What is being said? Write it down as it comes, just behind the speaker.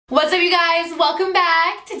What's up, you guys? Welcome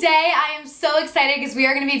back. Today I am so excited because we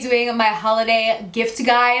are going to be doing my holiday gift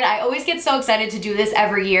guide. I always get so excited to do this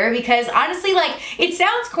every year because honestly, like, it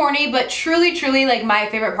sounds corny, but truly, like, my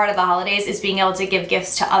favorite part of the holidays is being able to give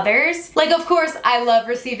gifts to others. Like, of course, I love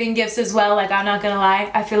receiving gifts as well. Like, I'm not gonna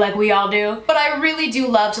lie, I feel like we all do. But I really do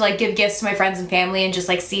love to, like, give gifts to my friends and family and just,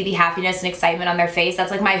 like, see the happiness and excitement on their face.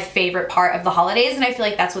 That's, like, my favorite part of the holidays, and I feel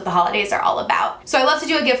like that's what the holidays are all about. So I love to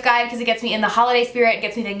do a gift guide because it gets me in the holiday spirit, it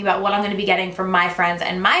gets me thinking about what I'm going to be getting from my friends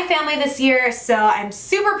and my family this year, so I'm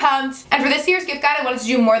super pumped. And for this year's gift guide, I wanted to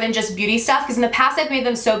do more than just beauty stuff because in the past I've made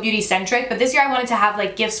them so beauty centric, but this year I wanted to have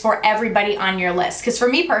like gifts for everybody on your list. Because for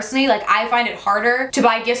me personally, like, I find it harder to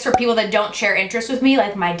buy gifts for people that don't share interests with me,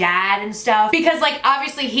 like my dad and stuff, because like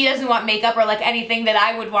obviously he doesn't want makeup or like anything that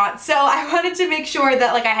I would want. So I wanted to make sure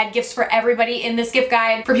that like I had gifts for everybody in this gift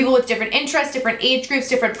guide, for people with different interests, different age groups,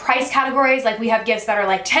 different price categories. Like, we have gifts that are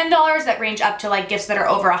like $10 that range up to like gifts that are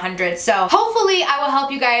over $100. So hopefully I will help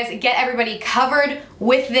you guys get everybody covered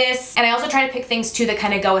with this. And I also try to pick things too that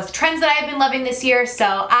kind of go with trends that I've been loving this year. So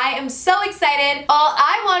I am so excited. All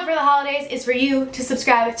I want for the holidays is for you to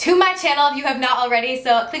subscribe to my channel if you have not already.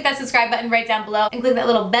 So click that subscribe button right down below and click that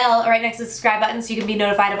little bell right next to the subscribe button so you can be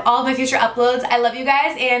notified of all of my future uploads. I love you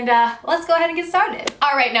guys, and let's go ahead and get started.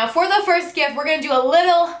 All right, now for the first gift, we're gonna do a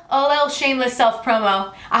little shameless self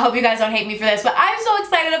promo. I hope you guys don't hate me for this, but I'm so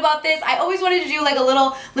excited about this. I always wanted to do like a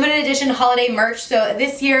little limited edition holiday merch, so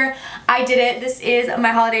this year I did it. This is my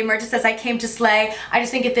holiday merch. It says I came to slay. I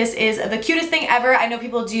just think that this is the cutest thing ever. I know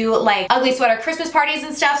people do like ugly sweater Christmas parties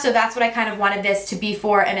and stuff, so that's what I kind of wanted this to be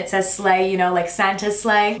for, and it says slay, you know, like Santa's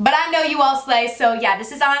sleigh. But I know you all slay, so yeah,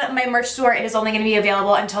 this is on my merch store. It is only going to be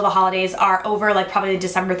available until the holidays are over, like probably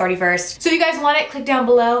December 31st. So if you guys want it, click down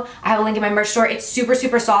below. I have a link in my merch store. It's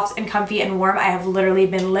super soft and comfy and warm. I have literally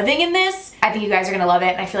been living in this. I think you guys are gonna love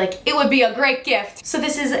it, and I feel like it would be a great gift. So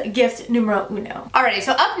this is gift numero uno. Alrighty,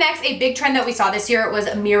 so up next, a big trend that we saw this year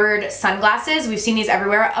was mirrored sunglasses. We've seen these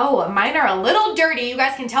everywhere. Oh, mine are a little dirty. You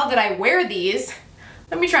guys can tell that I wear these.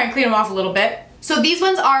 Let me try and clean them off a little bit. So these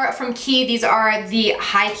ones are from Key. These are the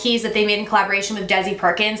high keys that they made in collaboration with Desi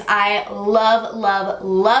Perkins. I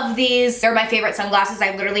love these. They're my favorite sunglasses.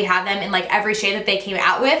 I literally have them in like every shade that they came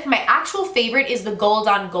out with. My actual favorite is the gold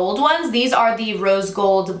on gold ones. These are the rose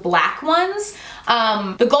gold black ones.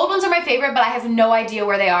 The gold ones are my favorite, but I have no idea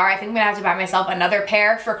where they are. I think I'm gonna have to buy myself another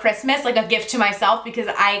pair for Christmas, like a gift to myself, because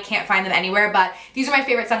I can't find them anywhere. But these are my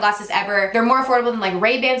favorite sunglasses ever. They're more affordable than like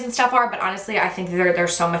Ray-Bans and stuff are, but honestly, I think they're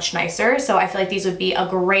so much nicer. So I feel like these would be a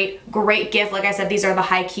great gift. Like I said, these are the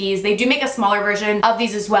high keys. They do make a smaller version of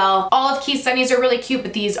these as well. All of Key's sunnies are really cute,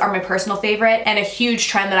 but these are my personal favorite. And a huge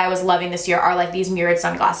trend that I was loving this year are like these mirrored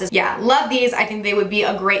sunglasses. Yeah, love these. I think they would be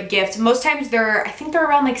a great gift. Most times I think they're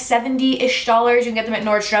around like $70-ish. You can get them at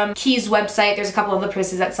Nordstrom, Key's website. There's a couple other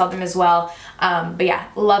places that sell them as well. But yeah,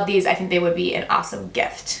 love these. I think they would be an awesome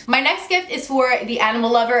gift. My next gift is for the animal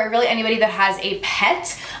lover, or really anybody that has a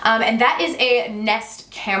pet, and that is a Nest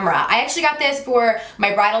camera. I actually got this for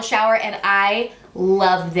my bridal shower, and I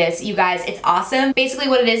love this, you guys. It's awesome. Basically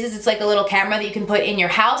what it is it's like a little camera that you can put in your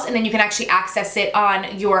house, and then you can actually access it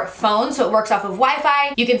on your phone. So it works off of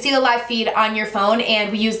Wi-Fi. You can see the live feed on your phone,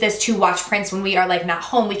 and we use this to watch Prince when we are like not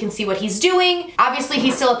home. We can see what he's doing. Obviously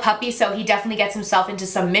he's still a puppy, so he definitely gets himself into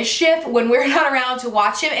some mischief when we're not around to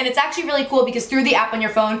watch him. And it's actually really cool because through the app on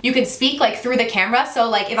your phone, you can speak like through the camera. So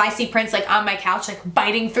like if I see Prince like on my couch, like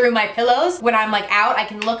biting through my pillows, when I'm like out, I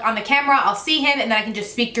can look on the camera, I'll see him, and then I can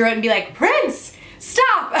just speak through it and be like, Prince,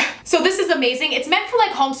 stop! So this is amazing. It's meant for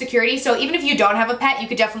like home security, so even if you don't have a pet, you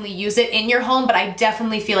could definitely use it in your home, but I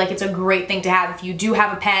definitely feel like it's a great thing to have if you do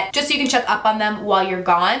have a pet, just so you can check up on them while you're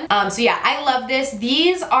gone. So yeah, I love this.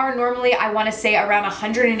 These are normally, I want to say, around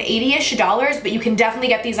 $180-ish, but you can definitely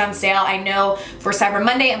get these on sale. I know for Cyber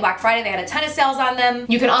Monday and Black Friday, they had a ton of sales on them.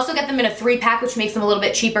 You can also get them in a 3-pack, which makes them a little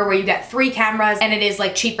bit cheaper, where you get 3 cameras, and it is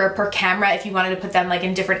like cheaper per camera if you wanted to put them like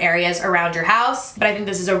in different areas around your house. But I think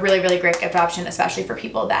this is a really great gift option, especially for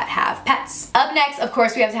people that have pets. Up next, of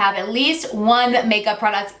course, we have to have at least one makeup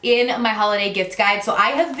product in my holiday gift guide. So I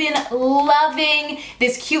have been loving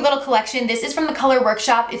this cute little collection. This is from the Color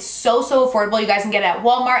Workshop. It's so affordable. You guys can get it at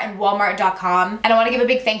Walmart and Walmart.com. And I want to give a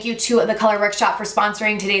big thank you to the Color Workshop for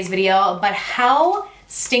sponsoring today's video. But how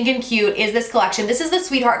stinking cute is this collection. This is the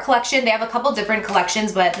Sweetheart collection. They have a couple different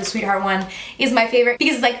collections, but the Sweetheart one is my favorite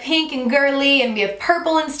because it's like pink and girly, and we have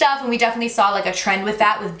purple and stuff, and we definitely saw like a trend with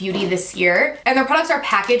that with beauty this year. And their products are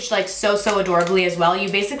packaged like so adorably as well.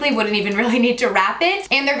 You basically wouldn't even really need to wrap it,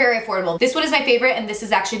 and they're very affordable. This one is my favorite, and this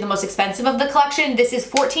is actually the most expensive of the collection. This is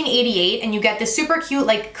 $14.88, and you get this super cute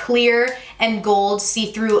like clear and gold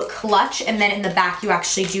see-through clutch, and then in the back you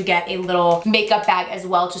actually do get a little makeup bag as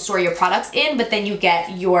well to store your products in, but then you get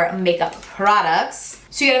your makeup products.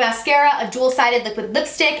 So you get a mascara, a dual-sided liquid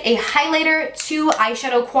lipstick, a highlighter, 2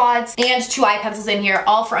 eyeshadow quads, and 2 eye pencils in here,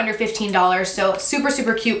 all for under $15. So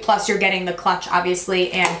super cute, plus you're getting the clutch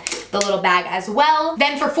obviously and the little bag as well.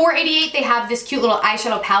 Then for $4.88 they have this cute little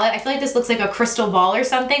eyeshadow palette. I feel like this looks like a crystal ball or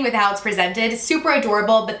something with how it's presented. Super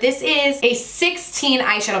adorable, but this is a 16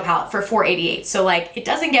 eyeshadow palette for $4.88. So like it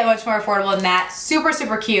doesn't get much more affordable than that.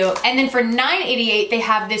 Super cute. And then for $9.88 they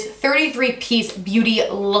have this 33-piece beauty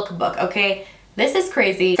lookbook, okay? This is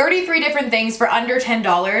crazy. 33 different things for under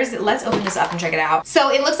 $10. Let's open this up and check it out. So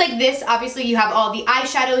it looks like this. Obviously you have all the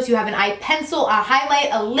eyeshadows, you have an eye pencil, a highlight,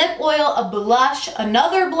 a lip oil, a blush,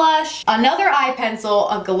 another eye pencil,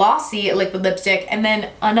 a glossy liquid lipstick, and then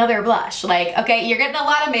another blush. Like, okay, you're getting a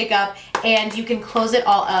lot of makeup, and you can close it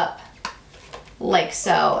all up like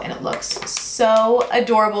so, and it looks so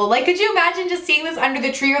adorable. Like, could you imagine just seeing this under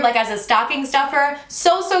the tree or like as a stocking stuffer?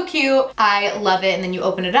 So cute. I love it. And then you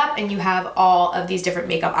open it up and you have all of these different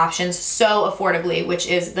makeup options so affordably, which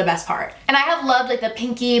is the best part. And I have loved like the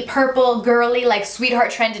pinky, purple, girly, like Sweetheart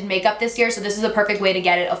trended makeup this year, so this is a perfect way to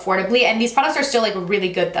get it affordably. And these products are still like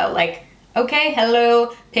really good though. Like, okay,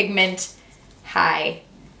 hello, pigment, hi,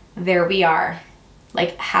 there we are.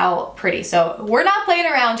 Like, how pretty. So we're not playing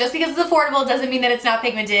around. Just because it's affordable doesn't mean that it's not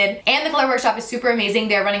pigmented. And the Color Workshop is super amazing.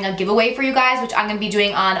 They're running a giveaway for you guys, which I'm gonna be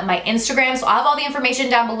doing on my Instagram. So I'll have all the information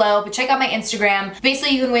down below, but check out my Instagram.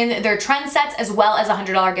 Basically, you can win their trend sets as well as a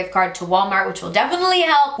 $100 gift card to Walmart, which will definitely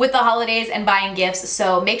help with the holidays and buying gifts.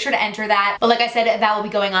 So make sure to enter that. But like I said, that will be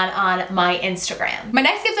going on my Instagram. My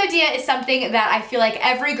next gift idea is something that I feel like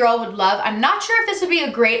every girl would love. I'm not sure if this would be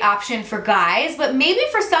a great option for guys, but maybe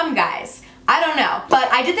for some guys. I don't know,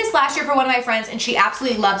 but I did this last year for one of my friends and she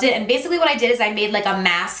absolutely loved it. And basically what I did is I made like a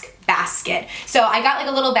mask basket. So I got like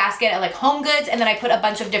a little basket at like Home Goods, and then I put a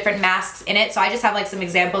bunch of different masks in it. So I just have like some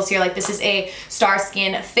examples here. Like this is a Star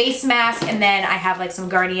Skin face mask, and then I have like some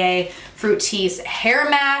Garnier Fructis hair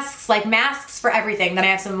masks, like masks for everything. Then I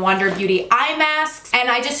have some Wander Beauty eye masks, and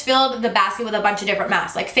I just filled the basket with a bunch of different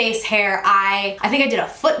masks, like face, hair, eye. I think I did a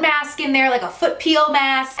foot mask in there, like a foot peel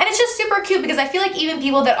mask. And it's just super cute because I feel like even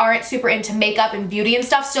people that aren't super into makeup and beauty and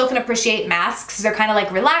stuff still can appreciate masks. They're kind of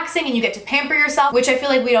like relaxing and you get to pamper yourself, which I feel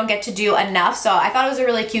like we don't get to do enough. So I thought it was a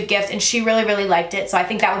really cute gift, and she really liked it. So I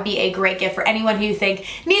think that would be a great gift for anyone who you think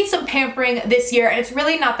needs some pampering this year. And it's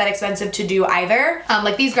really not that expensive to do either.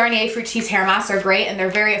 Like these Garnier Fructis hair masks are great and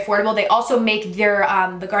they're very affordable. They also make their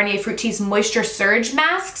the Garnier Fructis Moisture Surge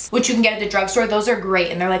masks, which you can get at the drugstore. Those are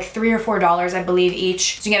great, and they're like $3 or $4, I believe,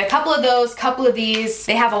 each. So you get a couple of those, couple of these.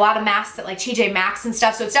 They have a lot of masks at like TJ Maxx and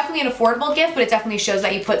stuff. So it's definitely an affordable gift, but it definitely shows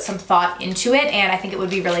that you put some thought into it, and I think it would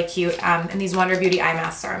be really cute. And these Wander Beauty eye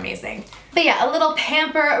masks are amazing. But yeah, a little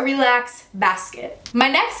pamper, relax basket. My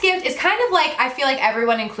next gift is kind of like, I feel like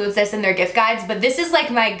everyone includes this in their gift guides, but this is like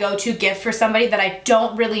my go-to gift for somebody that I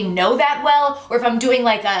don't really know that well, or if I'm doing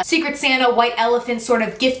like a Secret Santa, White Elephant sort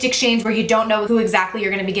of gift exchange where you don't know who exactly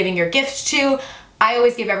you're gonna be giving your gift to. I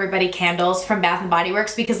always give everybody candles from Bath & Body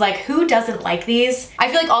Works because like who doesn't like these? I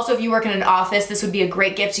feel like also if you work in an office, this would be a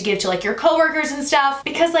great gift to give to like your coworkers and stuff,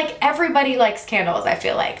 because like everybody likes candles, I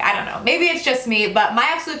feel like. I don't know, maybe it's just me, but my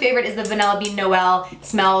absolute favorite is the Vanilla Bean Noel. It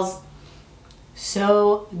smells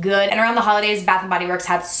so good. And around the holidays, Bath & Body Works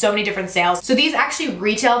have so many different sales. So these actually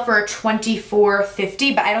retail for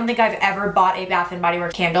 $24.50, but I don't think I've ever bought a Bath & Body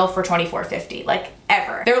Works candle for $24.50, like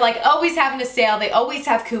ever. They're like always having a sale. They always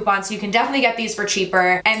have coupons, so you can definitely get these for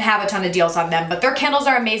cheaper and have a ton of deals on them. But their candles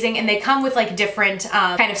are amazing, and they come with like different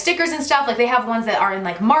kind of stickers and stuff. Like they have ones that are in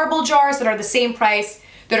like marble jars that are the same price,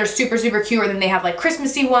 that are super cute, or then they have like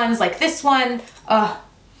Christmassy ones like this one.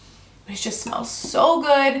 It just smells so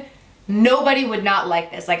good. Nobody would not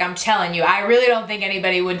like this. Like I'm telling you, I really don't think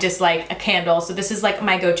anybody would dislike a candle. So this is like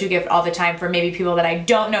my go-to gift all the time for maybe people that I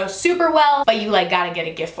don't know super well, but you like gotta get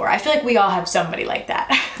a gift for. I feel like we all have somebody like that.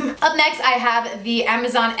 Up next, I have the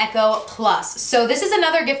Amazon Echo Plus. So this is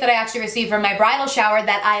another gift that I actually received from my bridal shower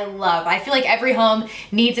that I love. I feel like every home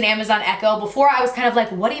needs an Amazon Echo. Before I was kind of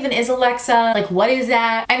like, what even is Alexa? Like, what is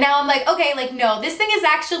that? And now I'm like, okay, like no, this thing is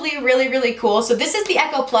actually really cool. So this is the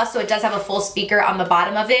Echo Plus, so it does have a full speaker on the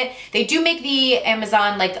bottom of it. They do make the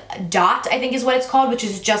Amazon like Dot, I think is what it's called, which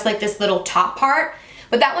is just like this little top part.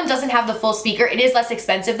 but that one doesn't have the full speaker. It is less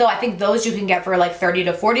expensive though. I think those you can get for like $30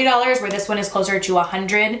 to $40, where this one is closer to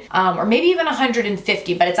 100, or maybe even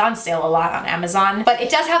 150, but it's on sale a lot on Amazon. But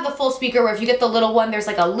it does have the full speaker, where if you get the little one, there's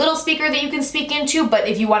like a little speaker that you can speak into, but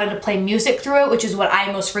if you wanted to play music through it, which is what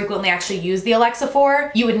I most frequently actually use the Alexa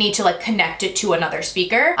for, you would need to like connect it to another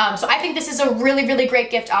speaker. So I think this is a really, really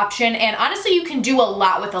great gift option, and honestly, you can do a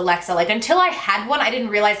lot with Alexa. Like until I had one, I didn't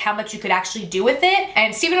realize how much you could actually do with it,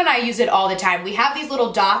 and Steven and I use it all the time. We have these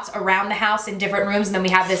little dots around the house in different rooms, and then we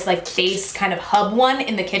have this like base kind of hub one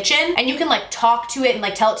in the kitchen, and you can like talk to it and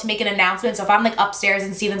like tell it to make an announcement. So if I'm like upstairs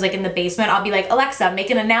and Steven's like in the basement, I'll be like, Alexa, make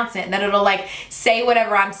an announcement, and then it'll like say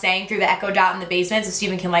whatever I'm saying through the Echo Dot in the basement so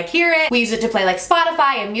Steven can like hear it. We use it to play like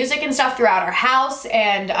Spotify and music and stuff throughout our house,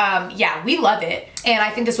 and yeah, we love it. And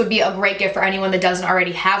I think this would be a great gift for anyone that doesn't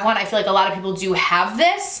already have one. I feel like a lot of people do have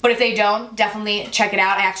this, but if they don't, definitely check it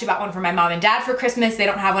out. I actually bought one for my mom and dad for Christmas. They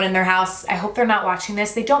don't have one in their house. I hope they're not watching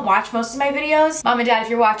this. They don't watch most of my videos. Mom and dad, if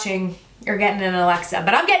you're watching, you're getting an Alexa,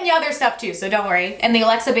 but I'm getting you other stuff too, so don't worry. And the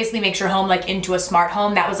Alexa basically makes your home like into a smart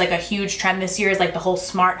home. That was like a huge trend this year, is like the whole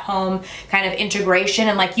smart home kind of integration,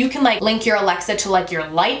 and like you can like link your Alexa to like your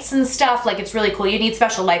lights and stuff. Like it's really cool. You need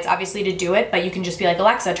special lights obviously to do it, but you can just be like,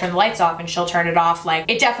 Alexa, turn the lights off, and she'll turn it off. Like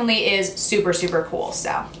it definitely is super, super cool.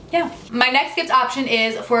 So yeah. My next gift option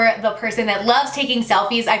is for the person that loves taking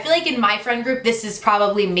selfies. I feel like in my friend group, this is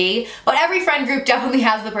probably me, but every friend group definitely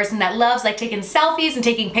has the person that loves like taking selfies and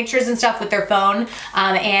taking pictures and stuff with their phone.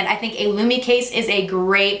 And I think a Lumi case is a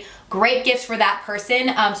great gift for that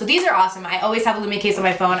person. So these are awesome. I always have a Lumi case on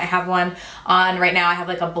my phone. I have one on right now. I have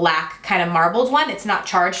like a black kind of marbled one. It's not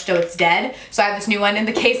charged, so it's dead. So I have this new one in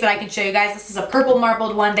the case that I can show you guys. This is a purple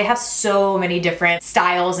marbled one. They have so many different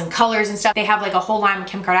styles and colors and stuff. They have like a whole line with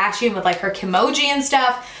Kim Kardashian with like her Kimoji and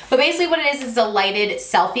stuff. But basically what it is a lighted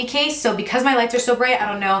selfie case. So because my lights are so bright,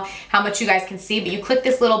 I don't know how much you guys can see, but you click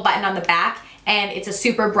this little button on the back, and it's a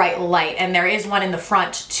super bright light, and there is one in the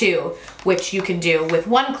front too, which you can do with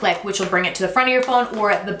one click, which will bring it to the front of your phone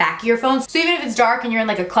or the back of your phone. So even if it's dark and you're in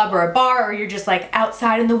like a club or a bar, or you're just like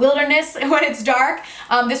outside in the wilderness when it's dark,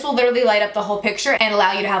 this will literally light up the whole picture and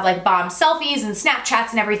allow you to have like bomb selfies and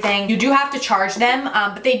Snapchats and everything. You do have to charge them,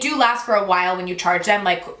 but they do last for a while when you charge them,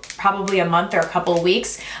 like probably a month or a couple of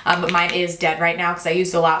weeks. But mine is dead right now because I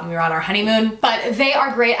used it a lot when we were on our honeymoon. But they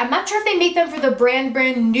are great. I'm not sure if they make them for the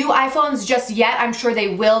brand new iPhones just yet. I'm sure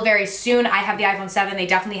they will very soon. I have the iPhone 7. They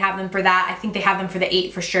definitely have them for that. I think they have them for the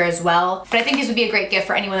 8 for sure as well. But I think these would be a great gift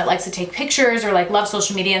for anyone that likes to take pictures or like loves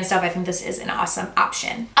social media and stuff. I think this is an awesome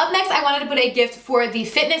option. Up next, I wanted to put a gift for the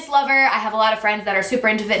fitness lover. I have a lot of friends that are super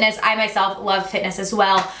into fitness. I myself love fitness as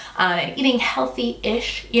well, and eating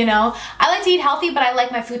healthy-ish, you know. I like to eat healthy, but I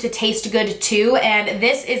like my food to taste good too, and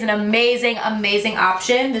this is an amazing, amazing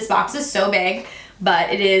option. This box is so big,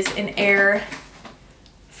 but it is an air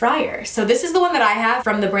fryer. So this is the one that I have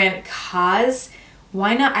from the brand Kaz.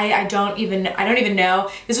 Why not? I don't even know.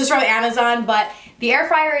 This was from Amazon, but the air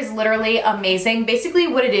fryer is literally amazing. Basically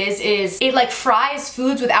what it is it like fries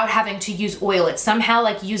foods without having to use oil. It somehow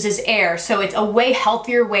like uses air, so it's a way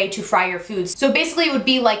healthier way to fry your foods. So basically it would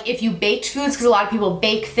be like if you baked foods, because a lot of people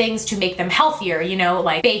bake things to make them healthier, you know,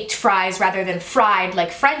 like baked fries rather than fried,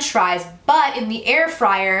 like French fries. But in the air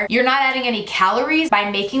fryer, you're not adding any calories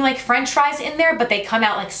by making like French fries in there, but they come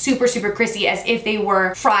out like super, super crispy as if they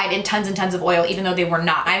were fried in tons and tons of oil, even though they were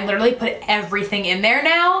not. I literally put everything in there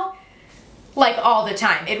now, like all the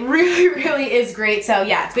time. It really, really is great. So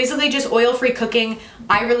yeah, it's basically just oil-free cooking.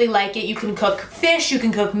 I really like it. You can cook fish, you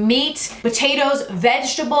can cook meat, potatoes,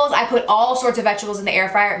 vegetables. I put all sorts of vegetables in the air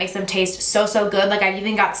fryer. It makes them taste so, so good. Like I've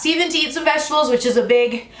even got Steven to eat some vegetables, which is a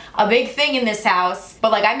big thing in this house.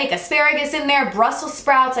 But like I make asparagus in there, Brussels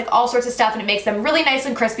sprouts, like all sorts of stuff, and it makes them really nice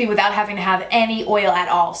and crispy without having to have any oil at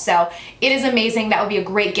all. So it is amazing. That would be a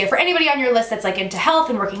great gift for anybody on your list that's like into health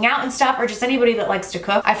and working out and stuff, or just anybody that likes to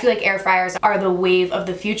cook. I feel like air fryers are the wave of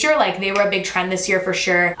the future. Like they were a big trend this year for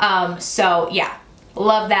sure. So yeah.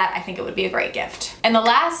 Love that. I think it would be a great gift. And the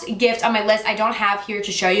last gift on my list I don't have here to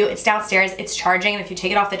show you. It's downstairs. It's charging, and if you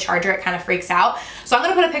take it off the charger, it kind of freaks out. So I'm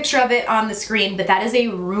gonna put a picture of it on the screen, but that is a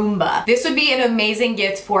Roomba. This would be an amazing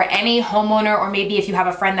gift for any homeowner, or maybe if you have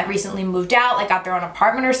a friend that recently moved out, like got their own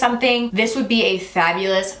apartment or something. This would be a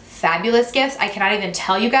fabulous fabulous gifts. I cannot even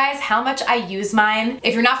tell you guys how much I use mine.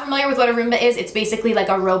 If you're not familiar with what a Roomba is, it's basically like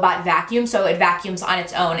a robot vacuum, so it vacuums on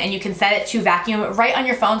its own, and you can set it to vacuum right on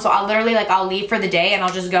your phone. So I'll literally, like, I'll leave for the day and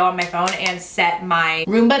I'll just go on my phone and set my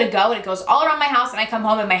Roomba to go, and it goes all around my house, and I come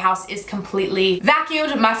home and my house is completely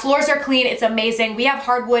vacuumed. My floors are clean. It's amazing. We have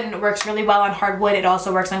hardwood and it works really well on hardwood. It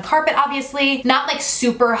also works on carpet, obviously. Not like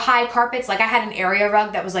super high carpets. Like I had an area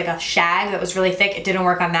rug that was like a shag that was really thick. It didn't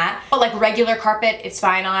work on that. But like regular carpet, it's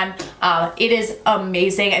fine on. It is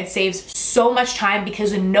amazing and saves so much time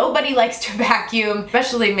because nobody likes to vacuum,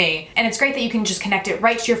 especially me. And it's great that you can just connect it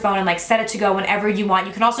right to your phone and like set it to go whenever you want.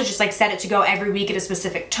 You can also just like set it to go every week at a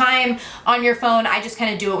specific time on your phone. I just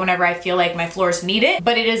kind of do it whenever I feel like my floors need it.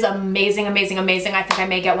 But it is amazing, amazing, amazing. I think I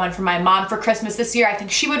may get one for my mom for Christmas this year. I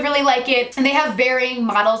think she would really like it. And they have varying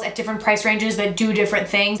models at different price ranges that do different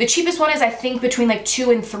things. The cheapest one is I think between like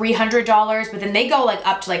 $200 and $300, but then they go like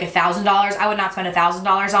up to like $1,000. I would not spend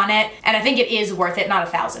 $1,000 on it. And I think it is worth it, not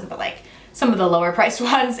 1,000, but like some of the lower priced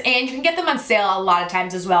ones, and you can get them on sale a lot of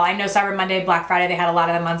times as well. I know Cyber Monday, Black Friday, they had a lot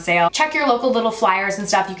of them on sale. Check your local little flyers and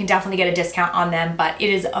stuff. You can definitely get a discount on them, but it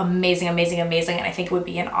is amazing, amazing, amazing, and I think it would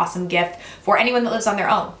be an awesome gift for anyone that lives on their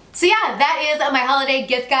own. So yeah, that is my holiday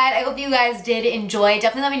gift guide. I hope you guys did enjoy.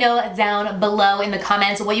 Definitely let me know down below in the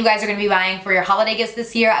comments what you guys are going to be buying for your holiday gifts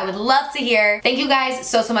this year. I would love to hear. Thank you guys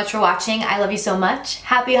so much for watching. I love you so much.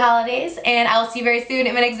 Happy holidays, and I will see you very soon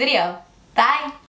in my next video. Bye!